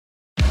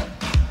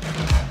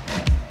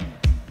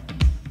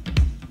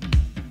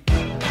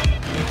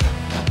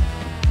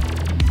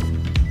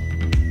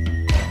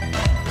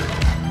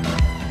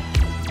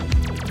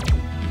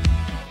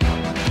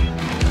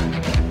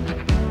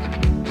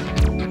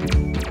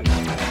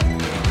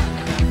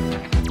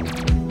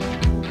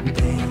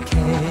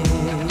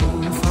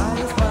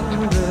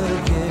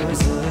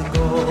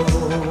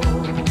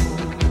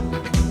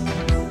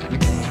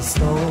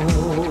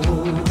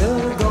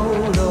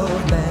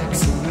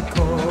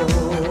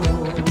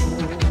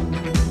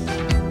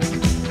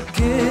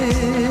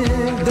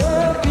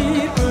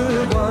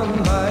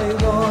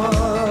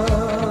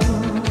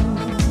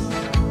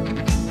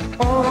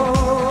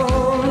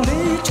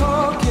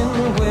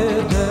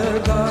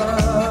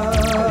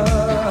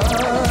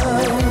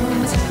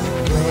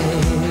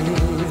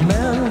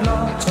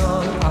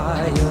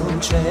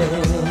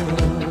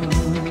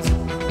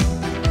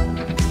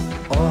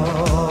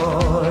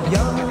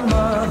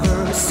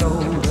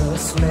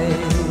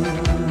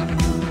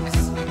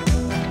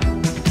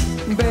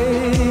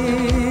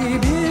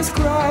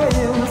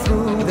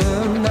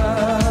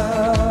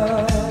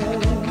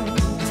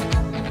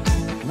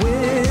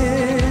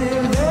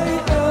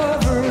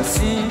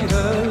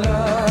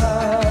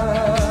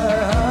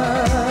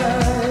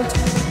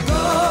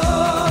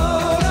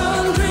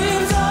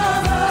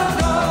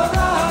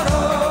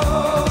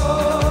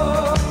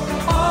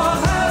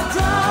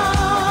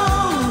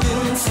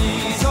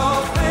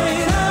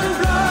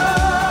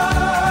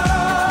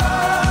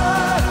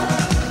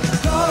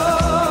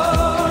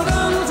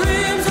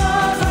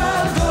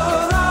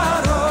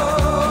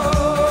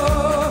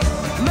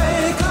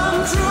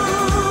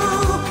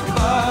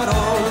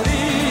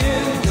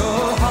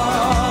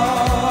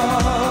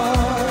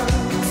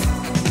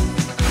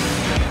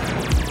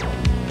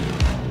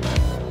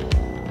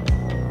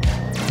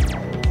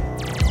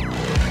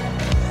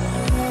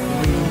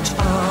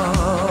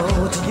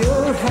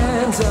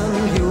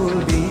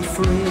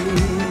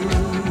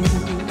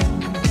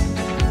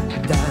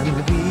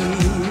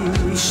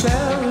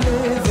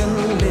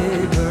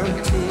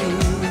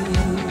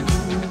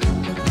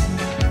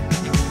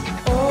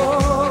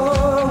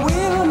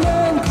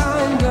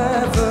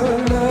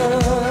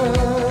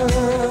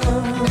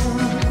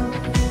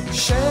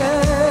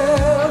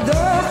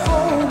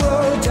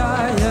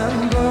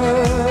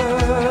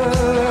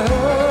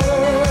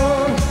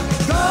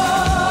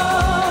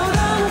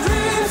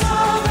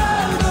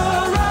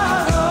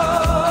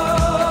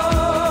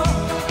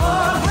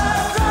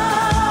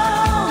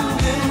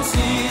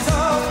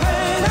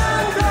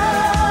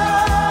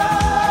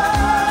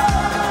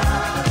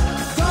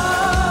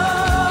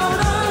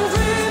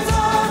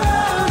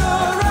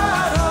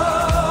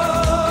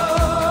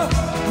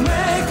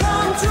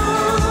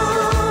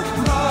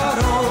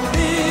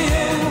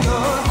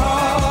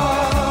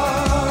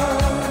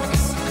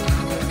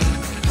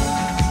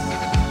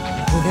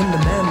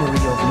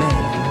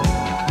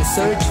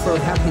search for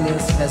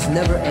happiness has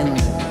never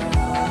ended,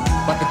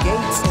 but the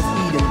gates of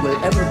Eden will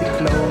ever be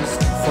closed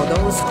for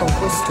those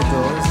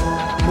conquistadors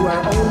who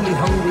are only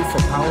hungry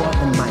for power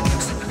and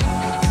might.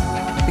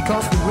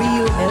 Because the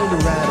real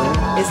Eldorado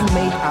isn't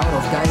made out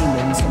of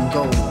diamonds and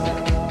gold.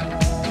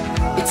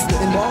 It's the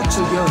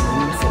immortal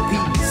yearning for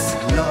peace,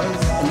 love,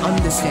 and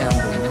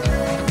understanding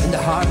in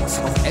the hearts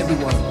of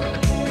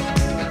everyone.